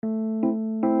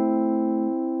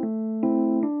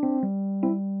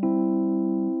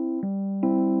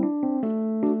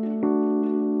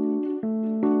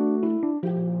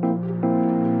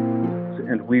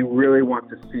want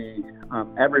to see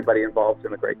everybody involved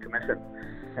in the Great Commission,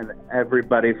 and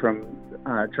everybody from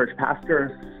church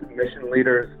pastors, mission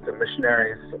leaders, to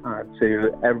missionaries,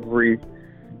 to every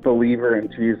believer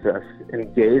in Jesus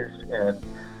engaged in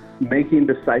making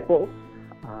disciples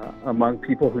among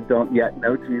people who don't yet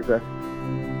know Jesus.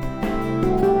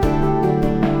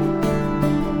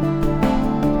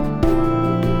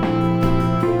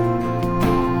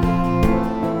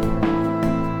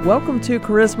 Welcome to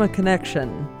Charisma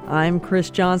Connection. I'm Chris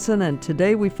Johnson, and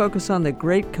today we focus on the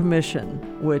Great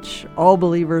Commission, which all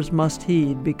believers must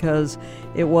heed because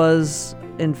it was,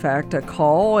 in fact, a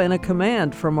call and a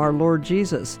command from our Lord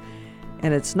Jesus.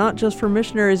 And it's not just for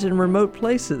missionaries in remote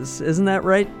places. Isn't that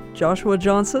right, Joshua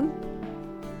Johnson?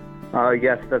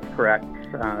 Yes, that's correct.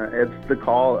 It's the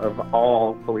call of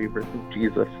all believers of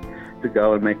Jesus to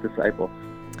go and make disciples.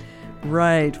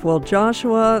 Right. Well,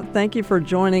 Joshua, thank you for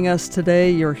joining us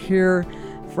today. You're here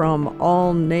from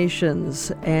All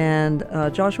Nations. And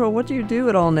Joshua, what do you do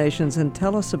at All Nations? And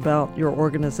tell us about your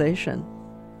organization.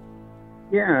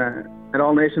 Yeah, at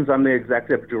All Nations, I'm the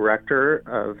executive director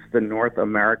of the North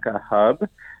America Hub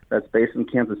that's based in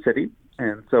Kansas City.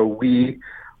 And so we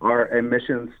are a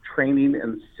missions training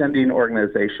and sending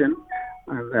organization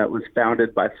that was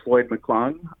founded by Floyd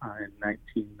McClung in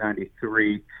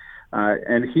 1993.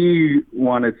 And he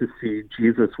wanted to see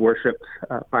Jesus worshipped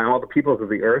by all the peoples of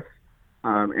the earth.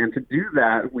 And to do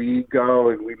that, we go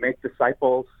and we make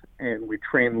disciples and we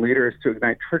train leaders to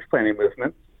ignite church planting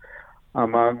movements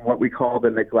among what we call the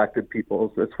neglected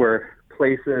peoples. It's where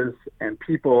places and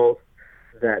people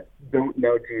that don't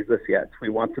know Jesus yet. We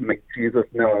want to make Jesus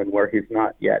known where he's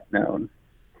not yet known.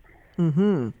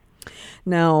 Mm-hmm.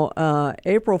 Now,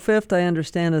 April 5th, I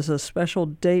understand, is a special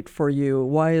date for you.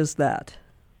 Why is that?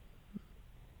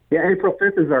 Yeah, April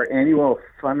 5th is our annual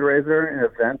fundraiser and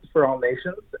event for All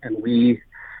Nations, and we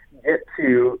get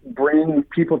to bring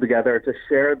people together to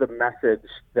share the message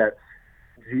that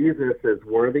Jesus is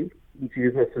worthy,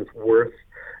 Jesus is worth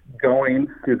going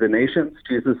to the nations,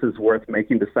 Jesus is worth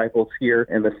making disciples here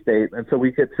in the state, and so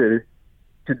we get to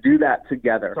do that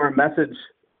together. So our message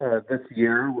this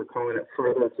year, we're calling it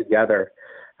Further Together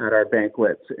at our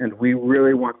banquets, and we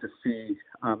really want to see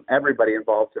everybody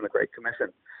involved in the Great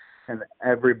Commission. And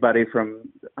everybody from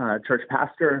church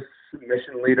pastors,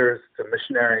 mission leaders, to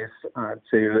missionaries,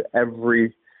 to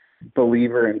every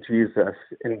believer in Jesus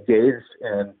engaged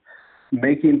in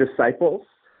making disciples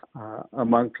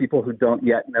among people who don't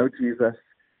yet know Jesus,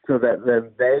 so that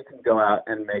then they can go out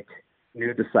and make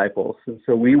new disciples. And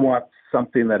so we want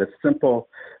something that is simple,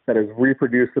 that is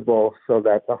reproducible, so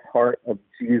that the heart of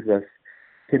Jesus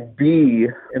can be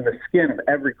in the skin of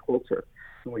every culture.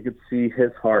 And we could see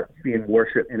his heart being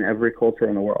worshipped in every culture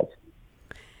in the world.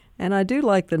 And I do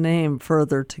like the name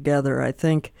Further Together. I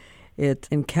think it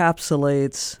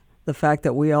encapsulates the fact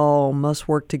that we all must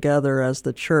work together as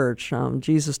the church.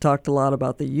 Jesus talked a lot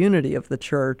about the unity of the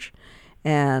church,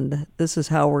 and this is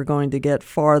how we're going to get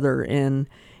farther in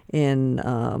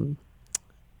the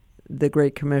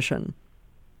Great Commission.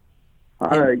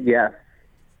 Yes.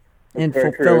 In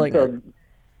fulfilling it.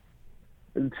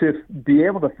 To be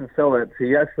able to fulfill it,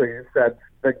 he actually said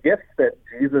the gifts that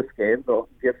Jesus gave, were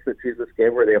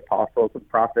the apostles and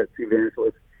prophets,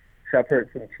 evangelists, shepherds,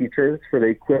 and teachers for the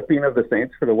equipping of the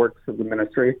saints for the works of the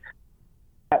ministry,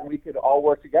 that we could all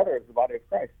work together as the body of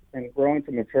Christ and grow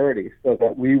into maturity so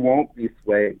that we won't be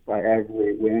swayed by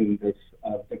every wind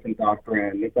of different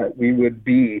doctrine, that we would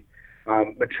be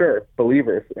mature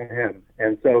believers in him.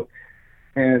 And so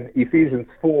in Ephesians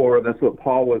 4, that's what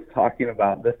Paul was talking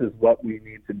about. This is what we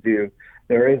need to do.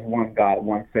 There is one God,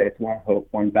 one faith, one hope,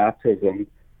 one baptism.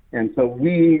 And so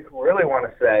we really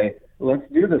want to say, let's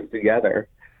do this together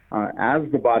as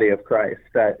the body of Christ,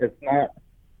 that it's not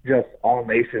just all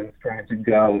nations trying to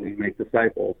go and make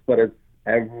disciples, but it's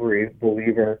every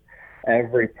believer,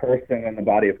 every person in the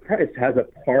body of Christ has a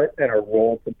part and a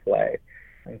role to play.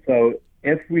 And so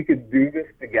if we could do this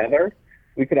together,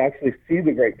 we could actually see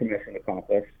the Great Commission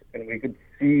accomplished, and we could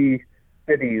see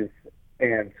cities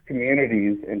and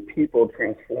communities and people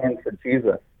transformed for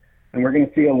Jesus. And we're going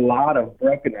to see a lot of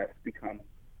brokenness become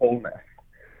wholeness.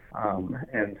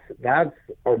 And that's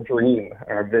our dream,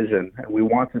 our vision, and we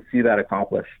want to see that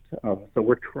accomplished. So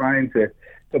we're trying to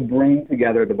bring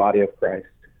together the body of Christ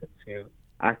to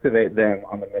activate them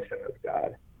on the mission of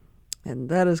God. And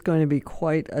that is going to be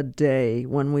quite a day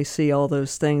when we see all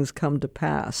those things come to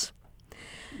pass.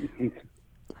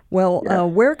 Well,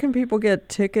 where can people get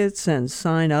tickets and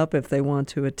sign up if they want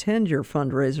to attend your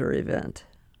fundraiser event?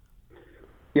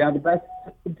 Yeah, the best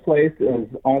place is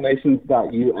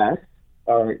allnations.us,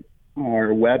 our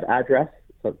web address.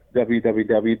 So it's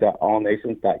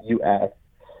www.allnations.us.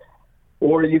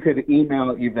 or you could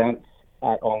email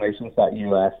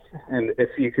events@allnations.us. And if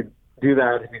you could do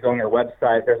that, if you go on our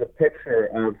website, there's a picture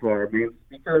of our main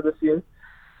speaker this year,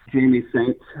 Jaime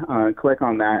Saint. Click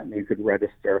on that, and you could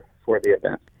register for the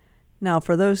event. Now,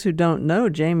 for those who don't know,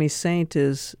 Jaime Saint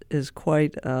is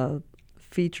quite a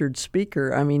featured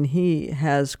speaker. I mean, he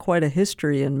has quite a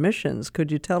history in missions.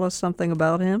 Could you tell us something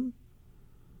about him?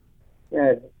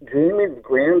 Yeah, Jamie's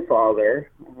grandfather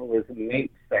was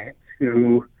Nate Saint,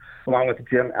 who, along with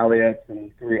Jim Elliott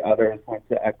and 3 others, went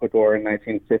to Ecuador in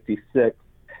 1956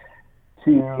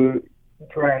 to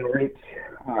try and reach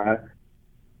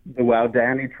the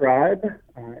Waodani tribe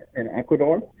in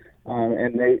Ecuador.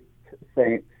 And Nate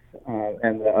Saint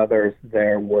and the others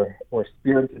there were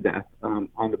speared to death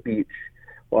on the beach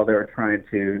while they were trying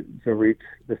to reach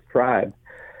this tribe.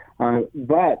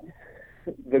 But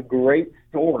the great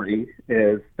story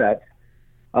is that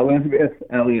Elizabeth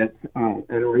Elliott and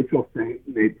Rachel Saint,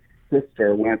 Nate's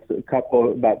sister,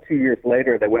 about 2 years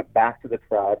later, they went back to the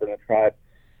tribe, and the tribe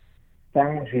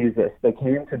found Jesus. They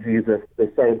came to Jesus. They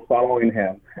started following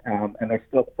him, and they're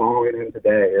still following him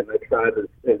today. And the tribe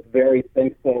is very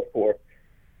thankful for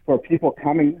people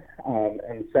coming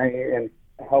and saying and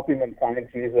helping them find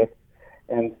Jesus.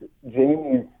 And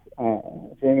Jamie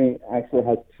actually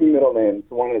has 2 middle names.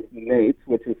 One is Nate,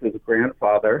 which is his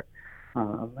grandfather,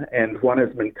 and one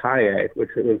is Minkaye,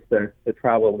 which was the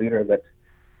tribal leader that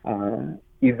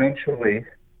eventually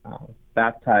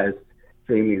baptized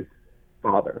Jamie's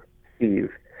father, Steve.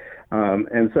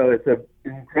 And so it's an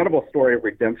incredible story of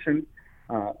redemption,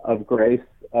 of grace,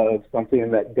 of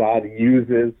something that God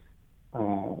uses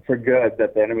for good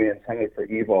that the enemy intended for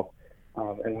evil.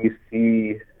 And we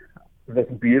see this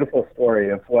beautiful story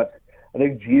of what I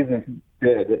think Jesus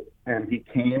did, and he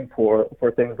came for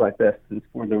things like this, is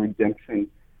for the redemption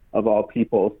of all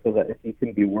people so that he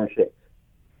can be worshipped.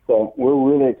 So we're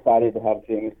really excited to have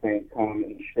Jaime Saint come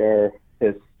and share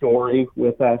his story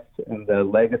with us and the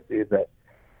legacy that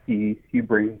he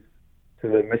brings to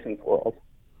the missions world.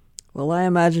 Well, I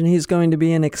imagine he's going to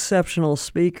be an exceptional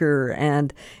speaker,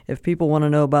 and if people want to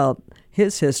know about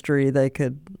his history, they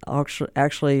could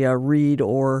actually read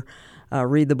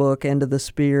the book End of the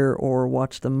Spear or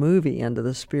watch the movie End of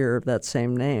the Spear of that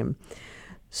same name.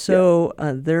 So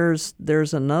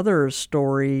there's another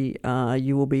story.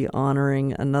 You will be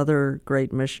honoring another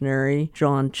great missionary,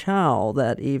 John Chau,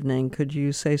 that evening. Could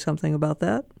you say something about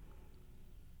that?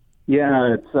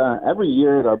 Yeah, it's every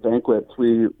year at our banquets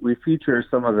we feature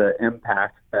some of the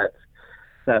impact that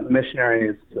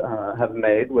missionaries have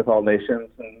made with All Nations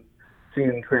and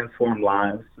seen transform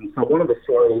lives. And so one of the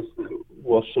stories that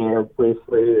we'll share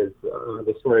briefly is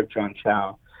the story of John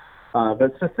Chau.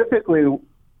 But specifically,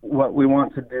 what we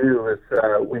want to do is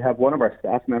we have one of our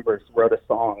staff members wrote a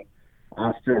song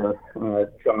after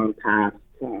John passed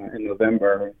in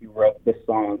November. He wrote this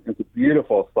song. It's a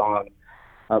beautiful song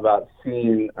about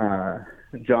seeing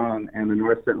John and the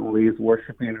North Sentinelese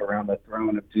worshiping around the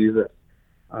throne of Jesus.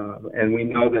 And we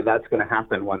know that that's going to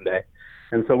happen one day.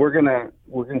 And so we're gonna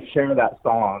share that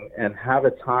song and have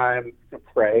a time to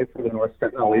pray for the North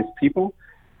Sentinelese people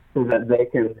so that they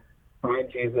can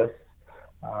find Jesus,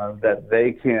 that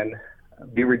they can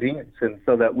be redeemed, and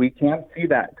so that we can see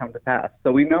that come to pass.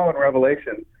 So we know in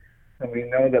Revelation, and we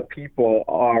know that people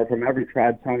are from every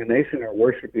tribe, tongue, and nation are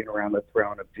worshiping around the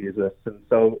throne of Jesus. And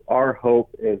so our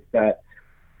hope is that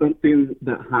something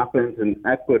that happens in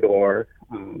Ecuador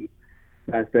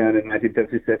back then in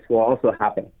 1956 will also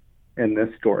happen in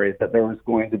this story, that there was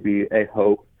going to be a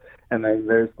hope, and then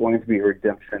there's going to be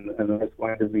redemption, and there's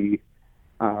going to be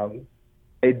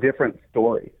a different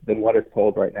story than what is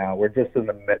told right now. We're just in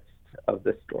the midst of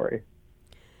this story.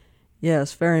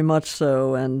 Yes, very much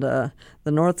so. And the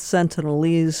North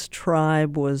Sentinelese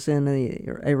tribe was in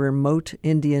a remote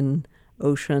Indian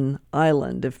Ocean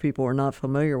island, if people are not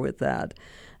familiar with that.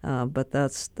 But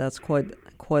that's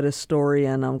quite a story,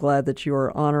 and I'm glad that you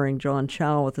are honoring John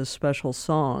Chau with a special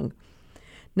song.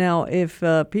 Now, if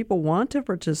people want to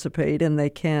participate and they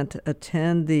can't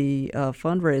attend the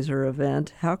fundraiser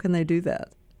event, how can they do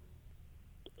that?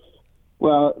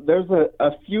 Well, there's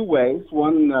a few ways.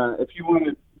 One, if you want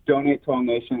to donate to All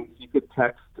Nations, you could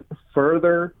text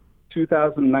Further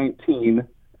 2019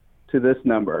 to this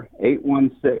number,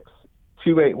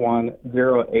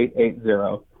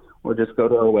 816-281-0880, or just go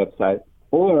to our website.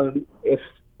 Or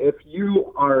if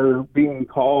you are being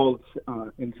called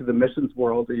into the missions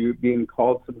world, or you're being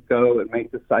called to go and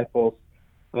make disciples,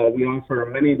 we offer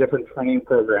many different training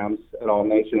programs at All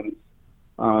Nations.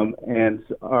 And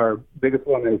our biggest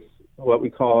one is what we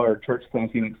call our church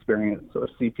planting experience, or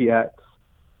CPX,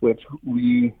 which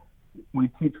we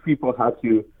teach people how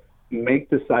to make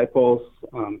disciples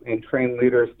and train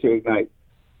leaders to ignite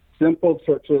simple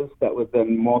churches that would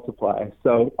then multiply.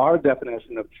 So our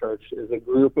definition of church is a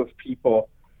group of people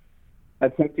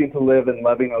attempting to live in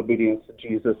loving obedience to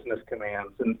Jesus and his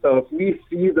commands. And so if we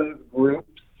see those groups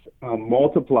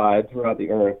multiplied throughout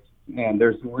the earth, and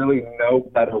there's really no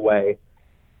better way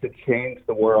to change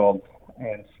the world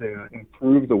and to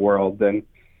improve the world than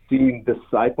seeing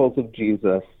disciples of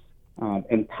Jesus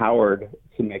empowered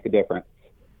to make a difference.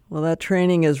 Well, that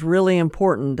training is really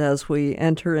important as we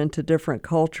enter into different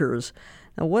cultures.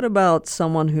 Now, what about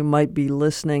someone who might be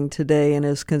listening today and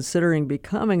is considering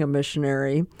becoming a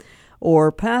missionary,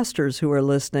 or pastors who are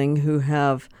listening who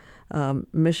have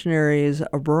missionaries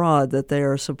abroad that they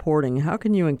are supporting? How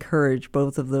can you encourage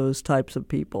both of those types of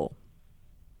people?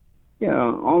 Yeah,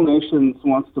 All Nations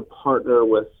wants to partner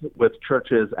with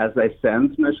churches as they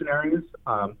send missionaries.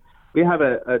 We have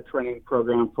a training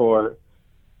program for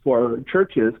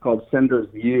churches called Senders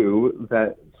View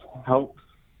that helps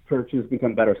churches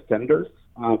become better senders,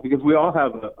 because we all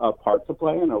have a part to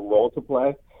play and a role to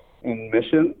play in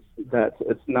missions, that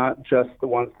it's not just the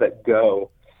ones that go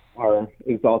are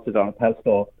exalted on a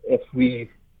pedestal. If we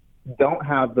don't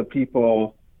have the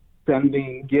people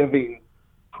sending, giving,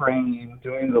 praying,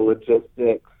 doing the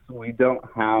logistics, we don't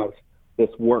have this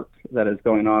work that is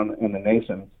going on in the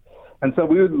nations. And so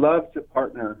we would love to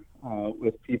partner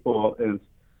with people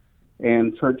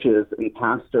and churches and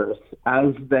pastors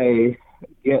as they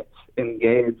get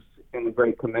engaged in the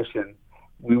Great Commission.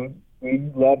 We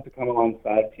love to come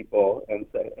alongside people and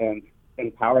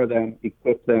empower them,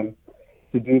 equip them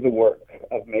to do the work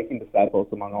of making disciples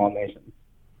among all nations.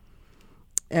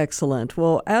 Excellent.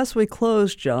 Well, as we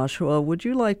close, Joshua, would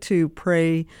you like to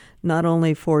pray not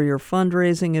only for your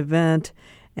fundraising event,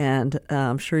 and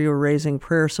I'm sure you're raising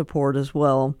prayer support as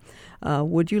well.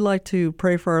 Would you like to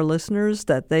pray for our listeners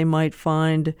that they might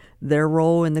find their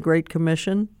role in the Great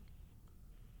Commission?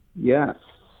 Yes.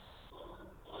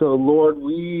 So, Lord,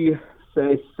 we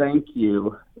say thank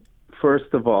you,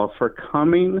 first of all, for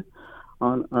coming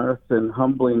on earth and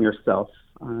humbling yourself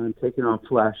and taking on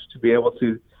flesh to be able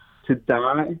to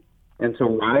die and to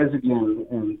rise again,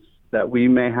 and that we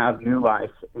may have new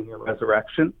life in your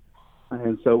resurrection.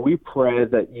 And so we pray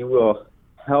that you will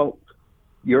help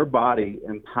your body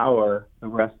empower the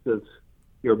rest of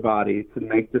your body to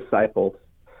make disciples,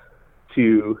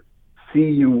 to see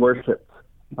you worshiped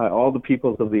by all the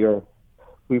peoples of the earth.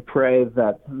 We pray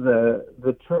that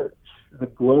the church, the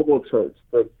global church,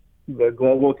 the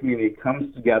global community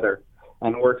comes together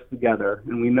and works together.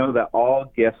 And we know that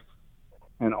all gifts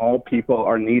and all people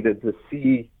are needed to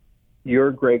see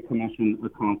your Great Commission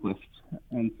accomplished.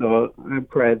 And so I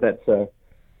pray that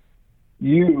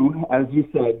you, as you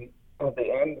said at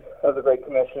the end of the Great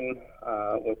Commission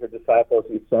with your disciples,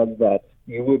 you said that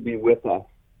you would be with us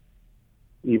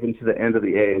even to the end of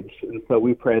the age. And so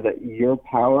we pray that your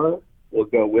power will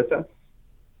go with us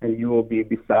and you will be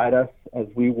beside us as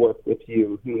we work with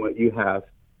you in what you have.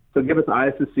 So give us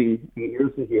eyes to see and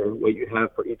ears to hear what you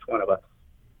have for each one of us.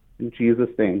 In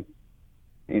Jesus' name,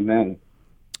 amen.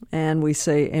 And we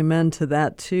say amen to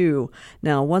that too.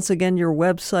 Now, once again, your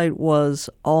website was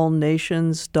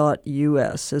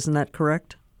allnations.us. Isn't that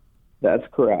correct? That's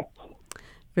correct.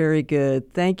 Very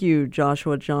good. Thank you,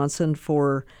 Joshua Johnson,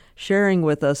 for sharing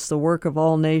with us the work of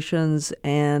All Nations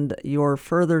and your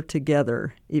Further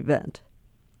Together event.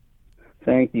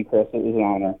 Thank you, Chris. It was an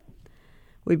honor.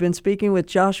 We've been speaking with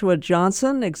Joshua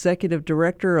Johnson, Executive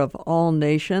Director of All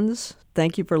Nations.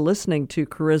 Thank you for listening to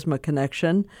Charisma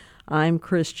Connection. I'm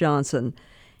Chris Johnson.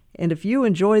 And if you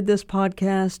enjoyed this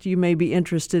podcast, you may be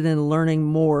interested in learning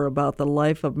more about the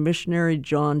life of missionary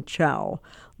John Chau.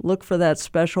 Look for that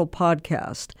special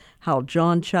podcast, How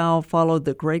John Chau Followed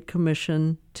the Great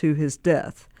Commission to His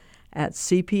Death, at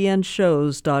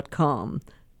cpnshows.com,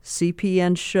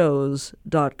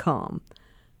 cpnshows.com.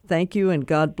 Thank you, and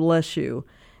God bless you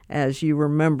as you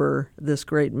remember this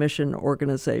great mission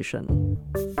organization.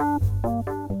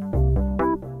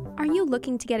 Are you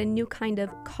looking to get a new kind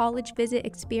of college visit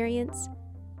experience?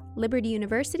 Liberty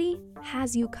University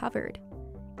has you covered.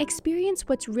 Experience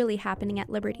what's really happening at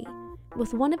Liberty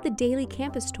with one of the daily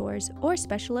campus tours or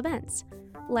special events,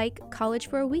 like College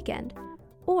for a Weekend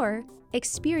or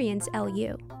Experience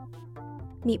LU.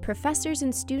 Meet professors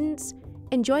and students,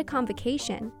 enjoy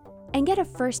convocation, and get a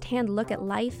first-hand look at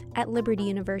life at Liberty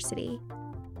University.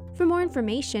 For more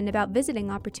information about visiting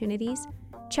opportunities,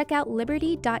 check out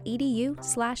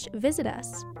liberty.edu/visit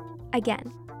us.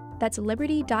 Again, that's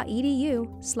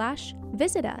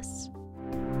liberty.edu/visit us.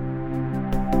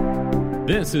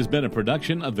 This has been a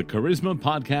production of the Charisma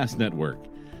Podcast Network.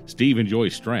 Steve and Joy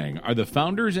Strang are the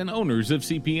founders and owners of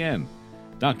CPN.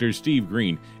 Dr. Steve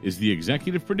Green is the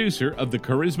executive producer of the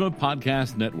Charisma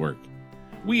Podcast Network.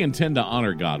 We intend to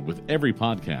honor God with every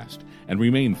podcast and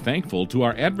remain thankful to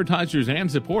our advertisers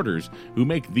and supporters who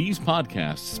make these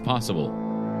podcasts possible.